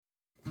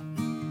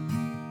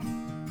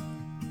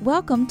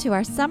Welcome to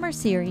our summer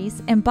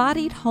series,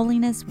 Embodied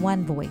Holiness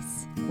One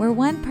Voice, where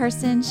one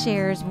person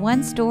shares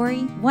one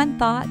story, one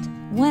thought,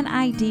 one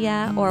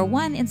idea, or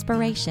one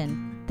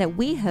inspiration that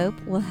we hope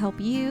will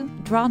help you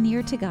draw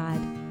near to God.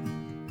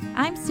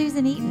 I'm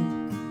Susan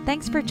Eaton.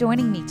 Thanks for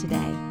joining me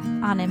today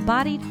on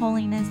Embodied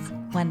Holiness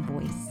One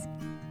Voice.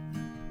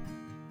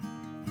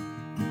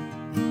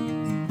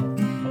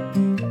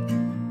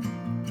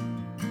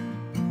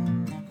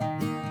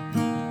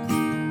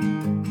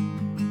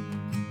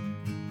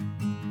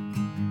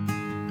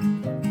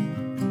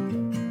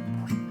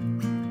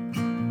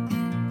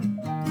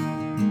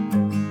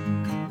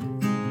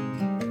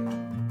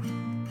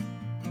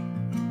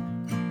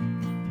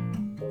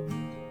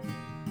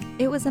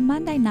 It was a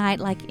Monday night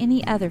like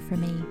any other for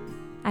me.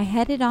 I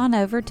headed on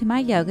over to my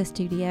yoga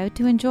studio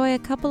to enjoy a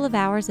couple of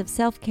hours of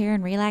self-care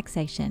and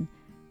relaxation.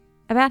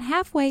 About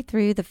halfway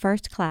through the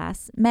first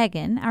class,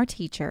 Megan, our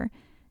teacher,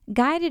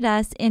 guided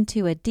us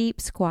into a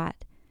deep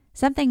squat,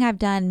 something I've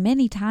done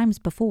many times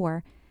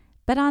before,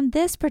 but on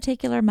this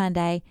particular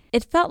Monday,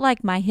 it felt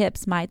like my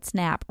hips might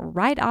snap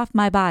right off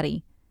my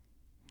body.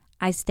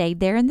 I stayed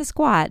there in the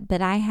squat,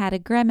 but I had a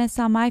grimace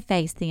on my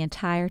face the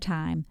entire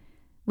time.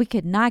 We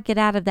could not get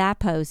out of that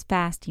pose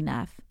fast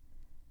enough.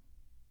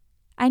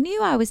 I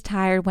knew I was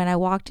tired when I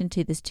walked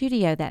into the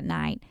studio that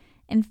night.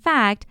 In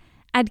fact,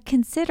 I'd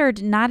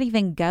considered not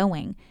even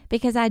going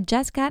because I'd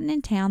just gotten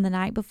in town the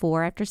night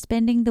before after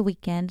spending the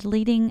weekend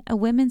leading a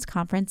women's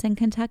conference in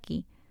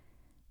Kentucky.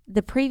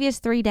 The previous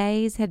 3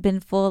 days had been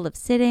full of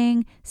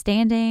sitting,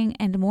 standing,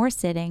 and more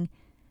sitting,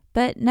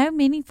 but no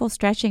meaningful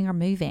stretching or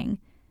moving.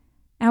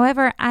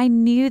 However, I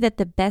knew that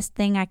the best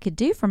thing I could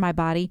do for my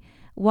body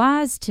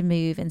was to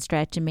move and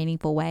stretch in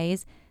meaningful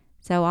ways,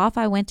 so off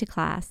I went to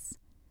class.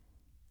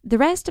 The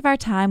rest of our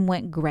time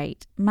went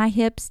great. My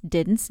hips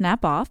didn't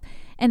snap off,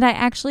 and I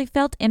actually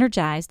felt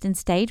energized and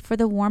stayed for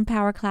the warm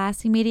power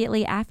class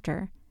immediately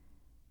after.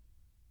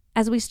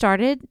 As we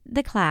started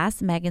the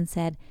class, Megan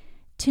said,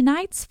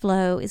 "Tonight's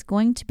flow is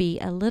going to be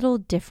a little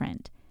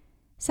different.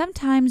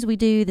 Sometimes we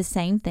do the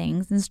same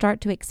things and start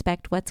to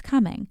expect what's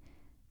coming,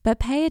 but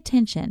pay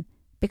attention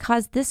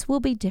because this will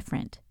be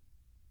different."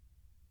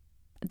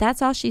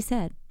 That's all she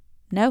said.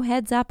 No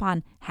heads up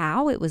on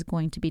how it was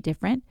going to be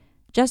different,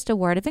 just a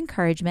word of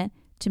encouragement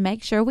to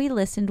make sure we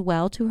listened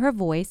well to her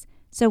voice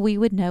so we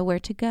would know where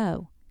to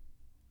go.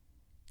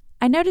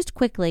 I noticed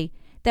quickly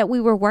that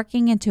we were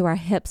working into our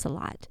hips a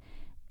lot.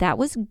 That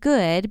was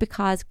good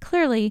because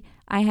clearly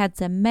I had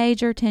some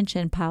major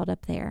tension piled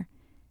up there.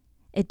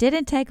 It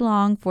didn't take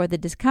long for the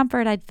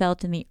discomfort I'd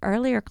felt in the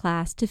earlier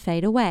class to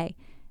fade away.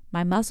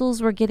 My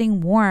muscles were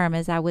getting warm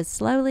as I was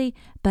slowly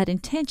but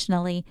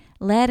intentionally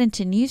led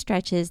into new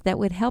stretches that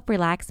would help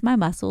relax my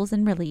muscles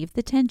and relieve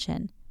the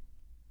tension.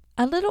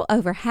 A little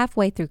over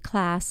halfway through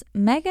class,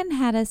 Megan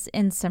had us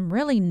in some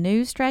really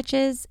new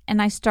stretches,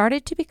 and I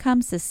started to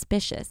become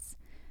suspicious.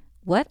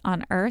 What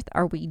on earth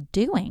are we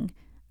doing?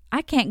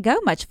 I can't go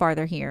much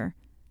farther here.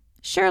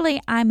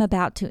 Surely I'm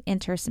about to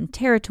enter some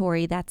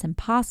territory that's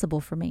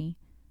impossible for me.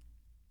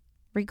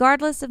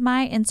 Regardless of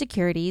my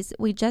insecurities,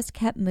 we just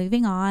kept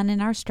moving on in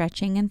our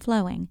stretching and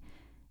flowing.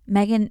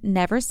 Megan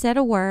never said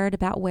a word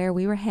about where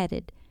we were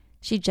headed.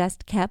 She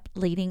just kept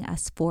leading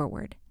us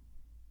forward.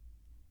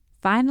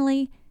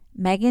 Finally,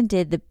 Megan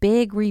did the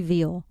big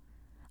reveal.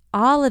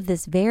 All of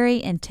this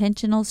very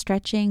intentional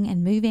stretching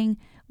and moving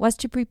was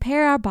to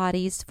prepare our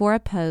bodies for a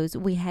pose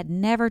we had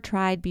never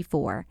tried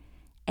before,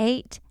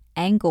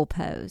 8-angle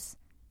pose.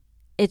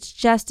 It's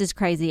just as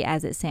crazy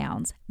as it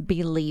sounds,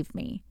 believe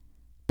me.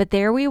 But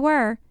there we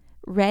were,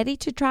 ready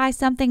to try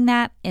something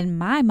that, in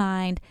my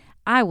mind,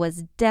 I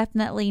was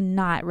definitely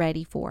not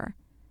ready for.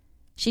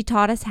 She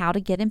taught us how to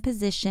get in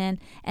position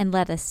and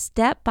led us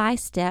step by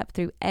step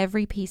through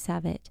every piece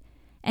of it.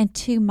 And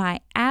to my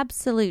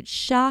absolute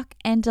shock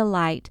and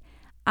delight,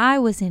 I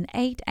was in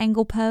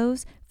 8-angle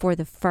pose for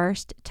the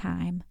first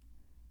time.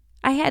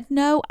 I had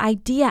no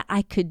idea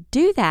I could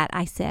do that,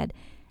 I said.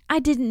 I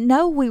didn't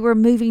know we were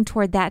moving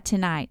toward that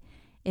tonight.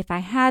 If I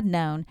had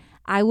known,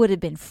 I would have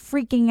been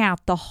freaking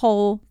out the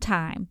whole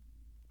time.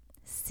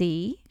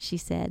 "See," she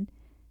said,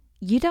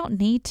 "you don't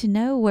need to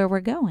know where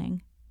we're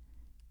going."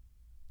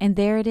 And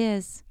there it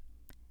is.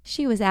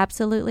 She was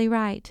absolutely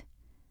right.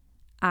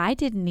 I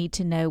didn't need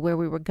to know where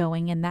we were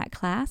going in that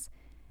class.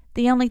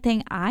 The only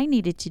thing I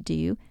needed to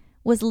do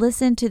was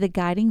listen to the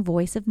guiding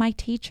voice of my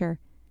teacher.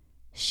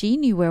 She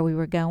knew where we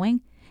were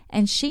going,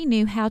 and she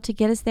knew how to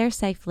get us there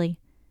safely.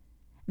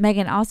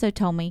 Megan also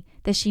told me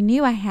that she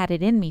knew I had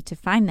it in me to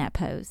find that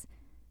pose.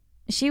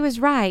 She was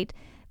right,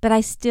 but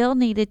I still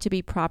needed to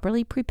be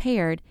properly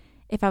prepared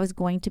if I was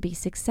going to be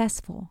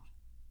successful.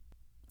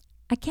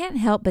 I can't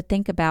help but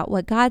think about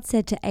what God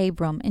said to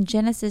Abram in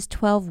Genesis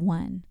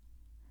 12:1.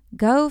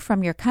 "Go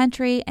from your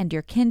country and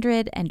your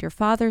kindred and your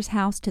father's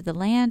house to the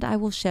land I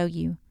will show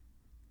you."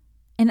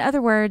 In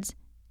other words,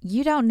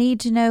 you don't need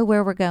to know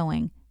where we're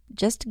going.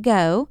 Just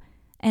go,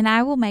 and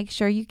I will make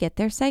sure you get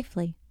there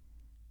safely.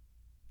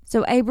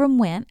 So Abram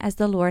went as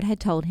the Lord had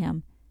told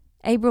him.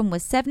 Abram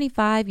was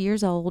 75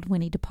 years old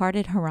when he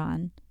departed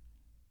Haran.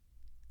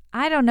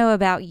 I don't know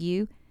about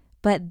you,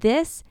 but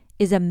this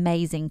is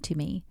amazing to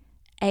me.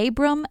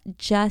 Abram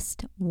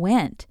just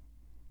went.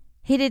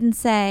 He didn't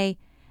say,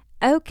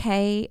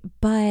 okay,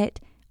 but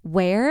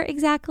where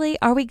exactly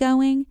are we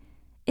going?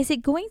 Is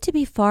it going to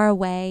be far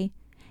away?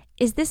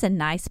 Is this a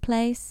nice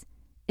place?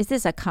 Is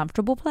this a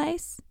comfortable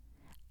place?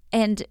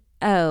 And,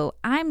 oh,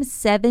 I'm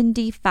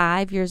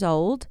 75 years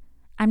old.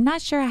 I'm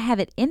not sure I have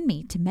it in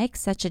me to make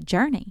such a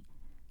journey.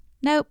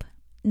 Nope,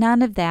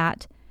 none of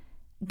that.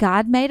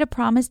 God made a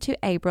promise to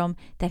Abram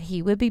that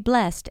he would be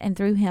blessed, and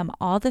through him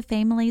all the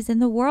families in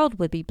the world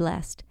would be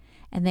blessed.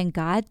 And then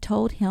God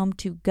told him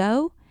to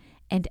go,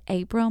 and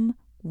Abram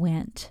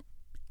went.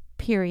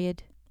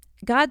 Period.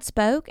 God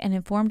spoke and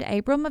informed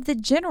Abram of the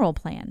general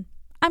plan.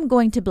 I'm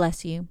going to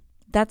bless you.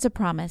 That's a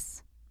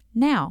promise.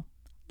 Now,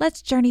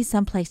 let's journey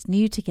someplace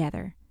new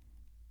together.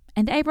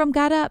 And Abram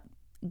got up,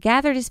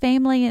 gathered his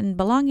family and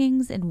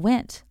belongings, and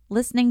went,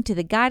 listening to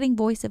the guiding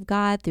voice of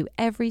God through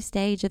every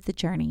stage of the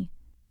journey.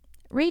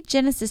 Read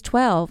Genesis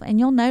 12, and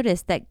you'll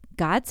notice that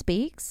God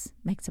speaks,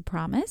 makes a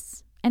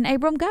promise, and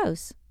Abram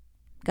goes.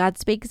 God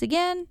speaks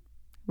again,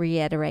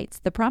 reiterates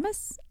the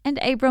promise, and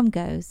Abram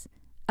goes.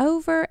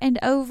 Over and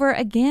over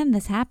again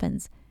this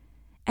happens.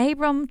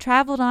 Abram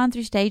traveled on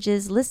through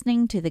stages,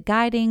 listening to the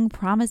guiding,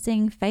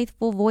 promising,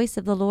 faithful voice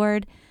of the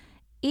Lord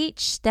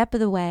each step of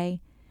the way.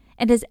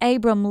 And as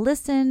Abram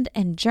listened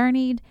and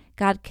journeyed,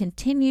 God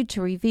continued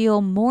to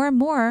reveal more and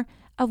more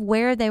of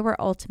where they were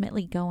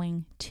ultimately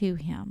going to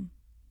him.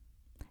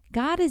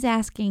 God is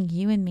asking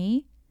you and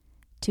me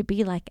to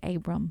be like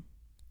Abram.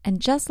 And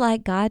just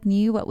like God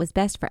knew what was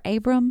best for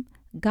Abram,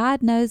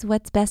 God knows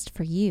what's best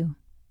for you.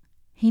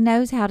 He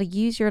knows how to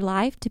use your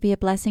life to be a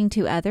blessing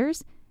to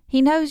others.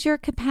 He knows your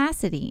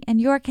capacity and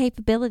your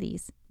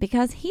capabilities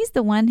because He's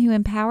the one who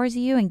empowers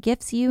you and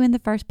gifts you in the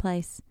first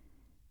place.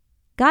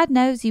 God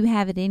knows you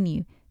have it in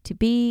you to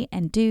be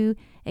and do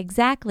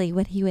exactly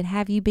what He would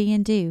have you be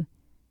and do.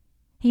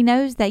 He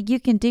knows that you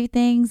can do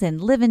things and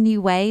live in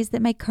new ways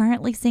that may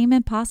currently seem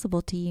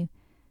impossible to you.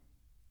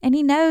 And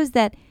He knows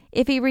that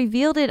if He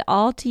revealed it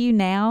all to you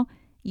now,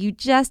 you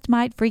just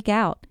might freak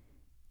out.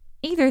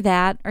 Either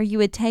that, or you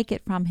would take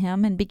it from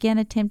Him and begin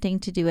attempting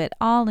to do it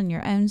all in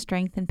your own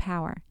strength and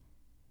power.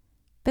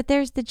 But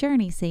there's the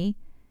journey, see?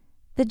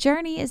 The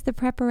journey is the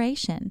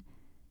preparation.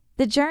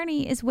 The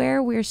journey is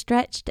where we're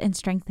stretched and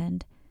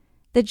strengthened.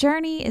 The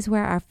journey is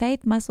where our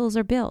faith muscles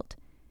are built.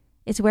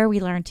 It's where we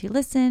learn to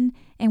listen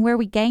and where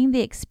we gain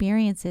the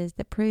experiences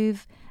that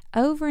prove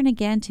over and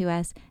again to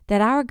us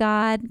that our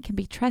God can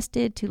be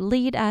trusted to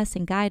lead us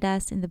and guide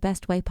us in the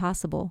best way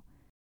possible.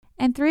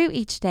 And through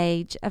each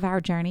stage of our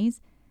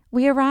journeys,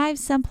 we arrive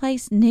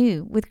someplace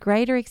new with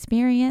greater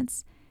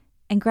experience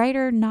and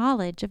greater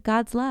knowledge of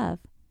God's love.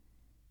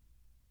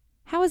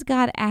 How is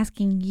God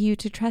asking you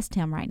to trust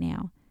Him right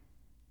now?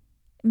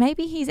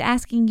 Maybe He's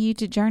asking you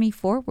to journey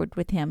forward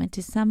with Him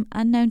into some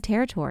unknown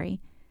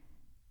territory.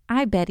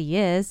 I bet He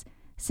is.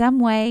 Some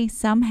way,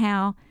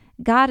 somehow,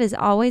 God is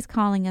always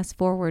calling us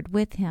forward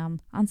with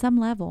Him on some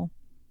level.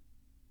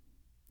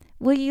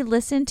 Will you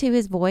listen to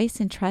His voice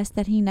and trust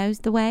that He knows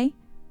the way?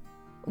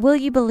 Will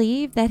you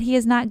believe that He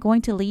is not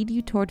going to lead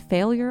you toward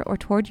failure or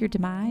toward your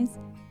demise?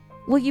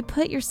 Will you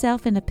put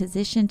yourself in a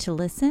position to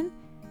listen?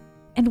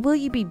 And will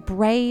you be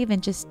brave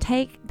and just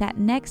take that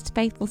next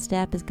faithful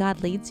step as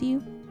God leads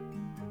you?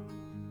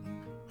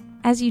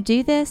 As you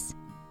do this,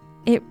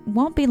 it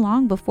won't be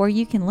long before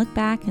you can look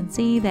back and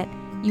see that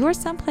you're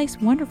someplace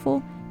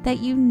wonderful that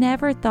you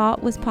never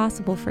thought was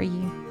possible for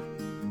you.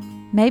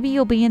 Maybe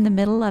you'll be in the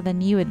middle of a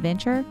new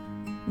adventure.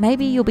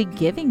 Maybe you'll be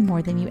giving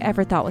more than you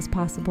ever thought was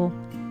possible.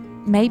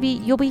 Maybe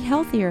you'll be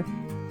healthier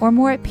or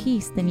more at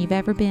peace than you've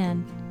ever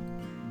been.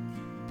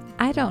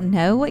 I don't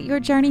know what your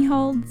journey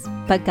holds,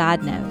 but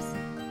God knows.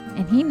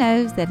 And He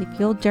knows that if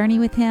you'll journey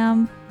with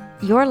Him,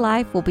 your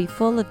life will be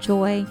full of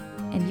joy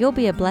and you'll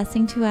be a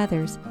blessing to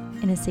others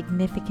in a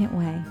significant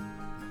way.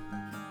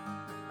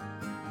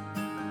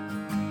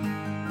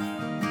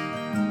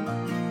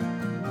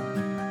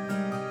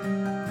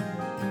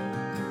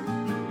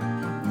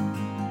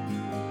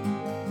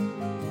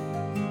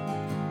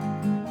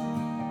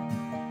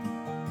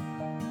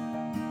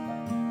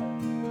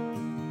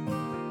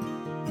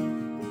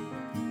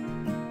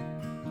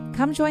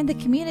 Come join the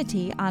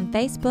community on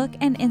Facebook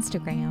and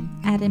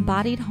Instagram at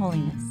Embodied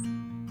Holiness.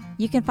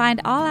 You can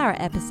find all our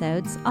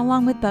episodes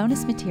along with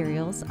bonus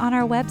materials on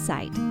our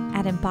website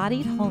at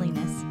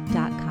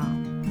embodiedholiness.com.